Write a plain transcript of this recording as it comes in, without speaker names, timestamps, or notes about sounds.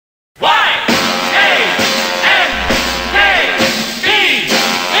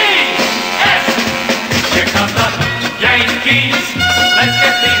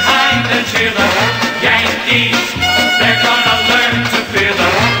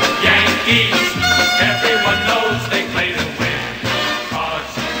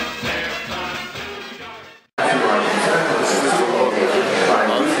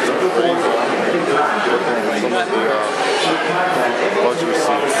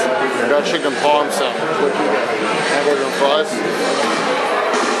got chicken parm sandwich. What do you got? Hamburger and fries?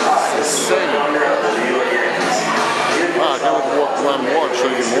 It's insane. Wow, I can't walk around more and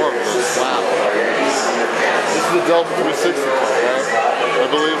show you more of this. Wow. This is the Delta 360 car, right? I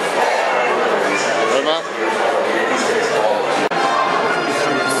believe. Right, Matt?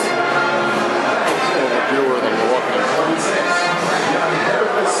 Viewer than walking.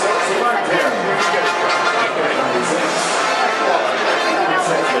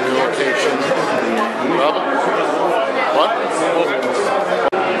 New location. Robin? What?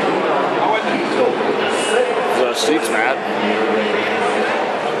 The seats, Matt.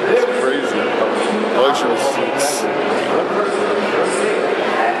 It's crazy. Luxury seats.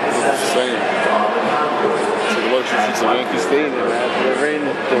 It's insane. It's like luxury seats at Yankee Stadium, man.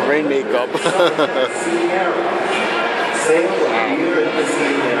 The rain makeup.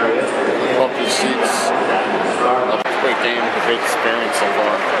 Comfy seats. Great game, a great experience so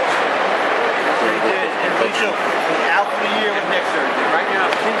far. And Rachel out for the year with neck surgery. Right now,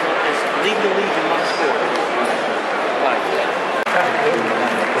 Kendall is leading the league in one sport.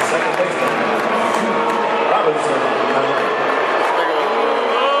 The second place Robinson.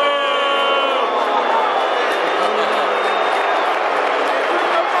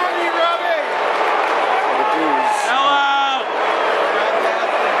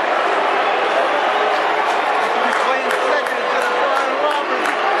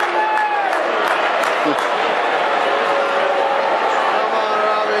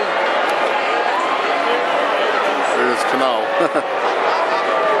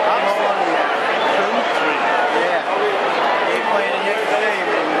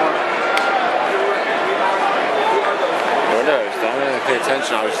 Pay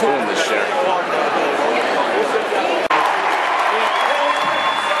attention, I was doing this shit.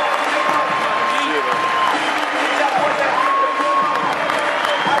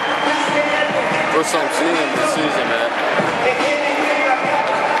 First time seeing him this season, man.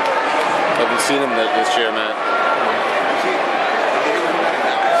 Haven't seen him this year, man.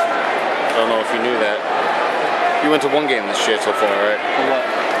 I don't know if you knew that. You went to one game this year so far, right? What?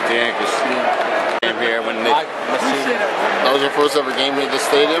 The Yankees. Yeah. Here when they, that was your first ever game at the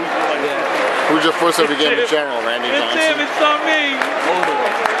stadium? Yeah. Who was your first ever game in general, Randy Johnson? It's him, it's not me.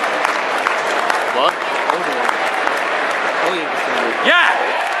 What? Yeah!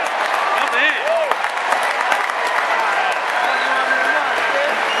 Come in.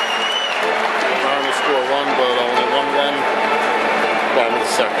 Trying to score a run, but only one run. Well, in a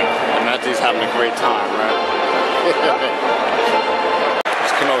second. And Matthew's having a great time, right?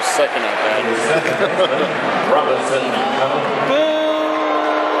 Cano's second at that. Robinson.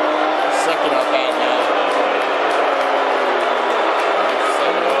 Second at that now.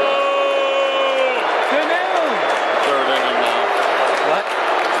 Third inning now. What?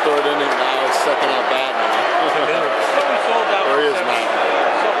 Third inning now. Second at bat now. Where is Matt?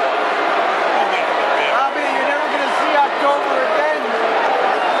 Robbie, you're never going to see October again.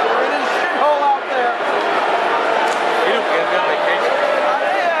 We're in a shithole out there. You don't get that vacation.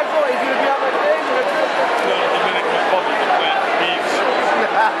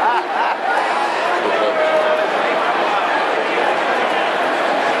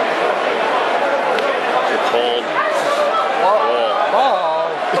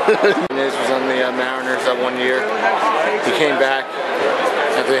 Hernandez was on the Mariners that one year. He came back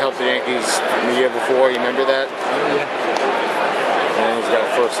after they helped the Yankees the year before. You remember that? Yeah. And he's got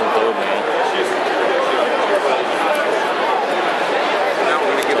first and third now. Now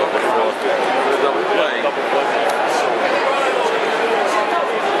we're going to give up a double play.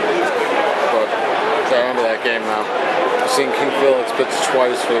 But I remember that game now. I've seen King Felix pitch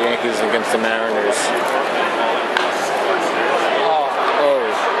twice for the Yankees against the Mariners.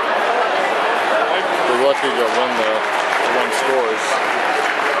 Lucky to run there. One scores.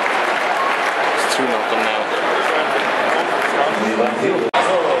 It's 2-0 now.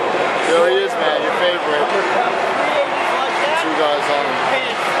 There he is, man. Your favorite. Two guys on.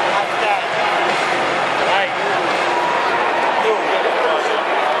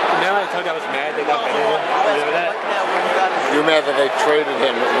 Now I told you I was mad they got better. Remember that? You're mad that they traded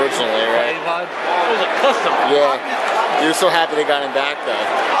him originally, right? It was a custom. Yeah. You're so happy they got him back, though.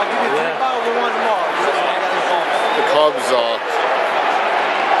 I'll give you $3 more. The Cubs,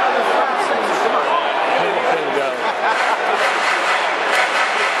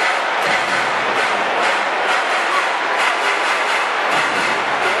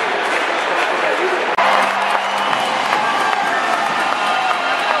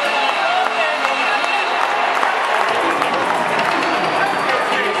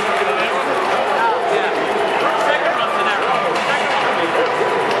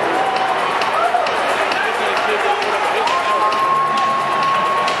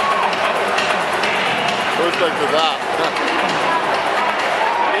 like to that.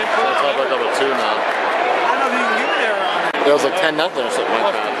 So it's up like number 2 now. I don't know if you can get there on it. It was like 10-0 or something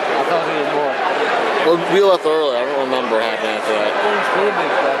like that. I thought it was more. Well, we left early. I don't remember what happened after that.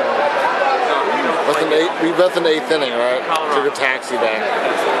 We left in the 8th inning, right? Took a taxi back.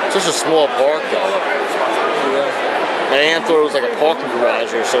 Such a small park, though. Yeah. My aunt thought it was like a parking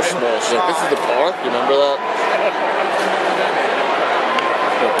garage. It was so small. She's like, "This is the park? You remember that?"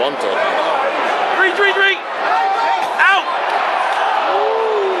 We bumped it. 3-3-3! Out!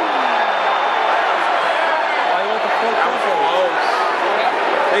 That was close.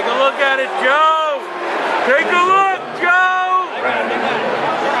 Take a look at it, Joe! Take a look, Joe!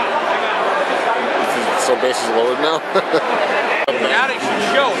 So bases loaded now? Now they should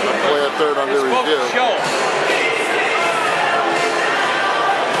show. Play a third under review. Show.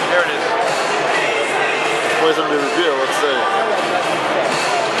 There it is. Plays under review, let's see.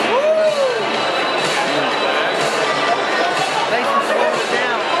 Thanks for slowing it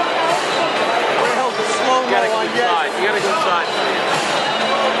down. Where the hell's the slow-mo on Yes? You gotta go inside.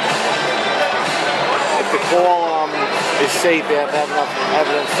 If the call is safe, they have to have enough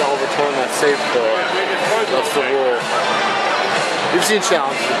evidence to overturn that safe call. That's the rule. You've seen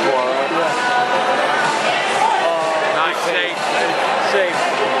challenges before, right? Yeah. Nice, safe. Safe.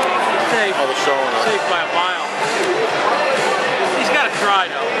 Safe. Oh, they're showing it. Safe by a mile. He's got to try,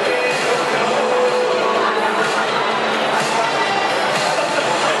 though.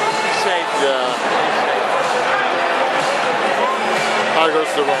 He's safe. Yeah. Probably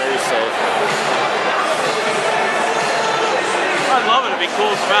goes the way he's safe. I'd love it if he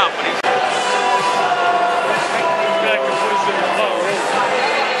cools him out, but he's got to completely low.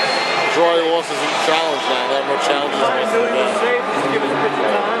 Joy losses in challenge now. They have more challenges against the game.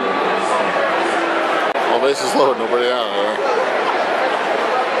 Well, bases loaded, nobody out there.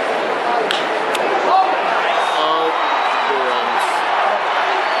 Oh, 2 runs.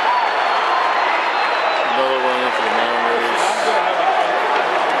 Another run in for the Mariners.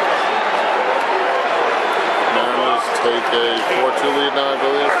 Mariners take a 4-2 lead now, I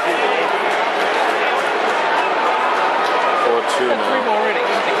believe. 4-2 now. 3 more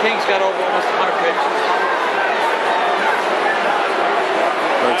innings. The Kings got over almost 100 pitches.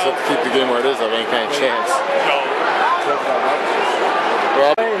 Except to keep the game where it is, I ain't got a chance.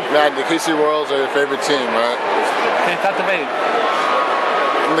 Rob, Matt, the KC Royals are your favorite team, right? Can't cut the wave.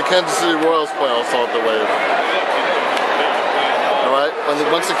 When the Kansas City Royals play, I'll start the wave. Alright?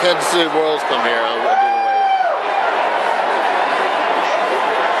 Once the Kansas City Royals come here, I'll do the wave.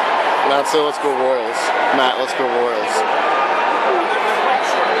 Matt, so let's go Royals. Matt, let's go Royals.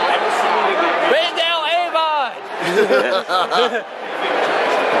 Bandale Avon!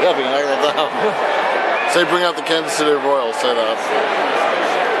 Yeah, we can narrow it down. Say bring out the Kansas City Royals, say that.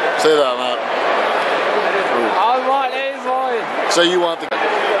 Say that, Matt. I want Avon! Say you want the...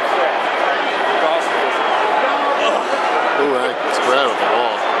 Ooh, hey, it's Brad with the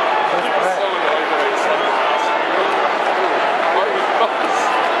ball.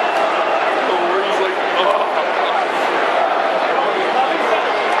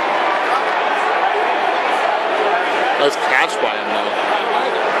 Nice catch by him now.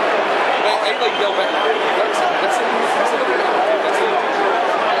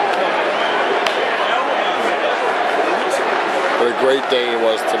 What a great day it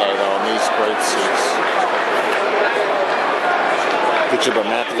was today, though, in these great seats. Good job by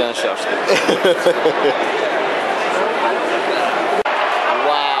Matt Danishevsky.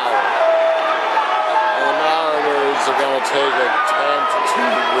 Wow. And the Mariners are going to take a 10-2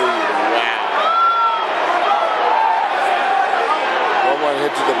 lead. Wow. One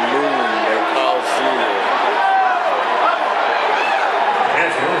hit to the moon by Kyle Sr.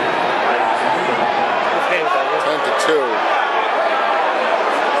 10-2.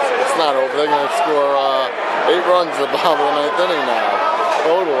 It's not over. They're going to score 8 runs at the bottom of the 9th inning now.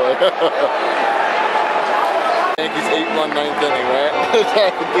 Totally. Yankees 8-run 9th inning, right?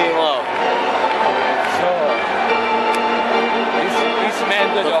 Tie the game up.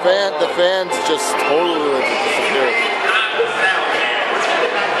 The fans just totally disappeared.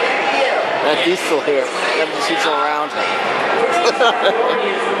 He's still here. Empty seats all around him.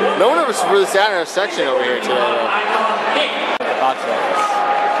 No one ever really sat in our section over here today, though.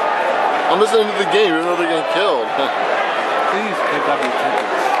 I'm listening to the game, even though they're getting killed. Please pick up your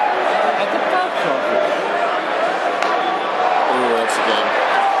tickets at the box office. Ooh, that's a game.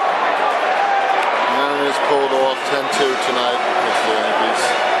 Mariners pulled off 10-2 tonight against the Yankees.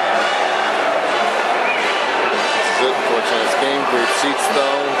 This is it for tonight's game. Great seats,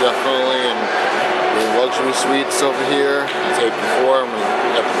 though, definitely, and the luxury suites over here. As I said before,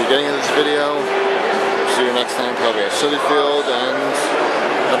 at the beginning of this video. See you next time, probably at Citi Field, and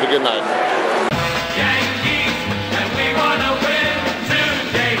have a good night.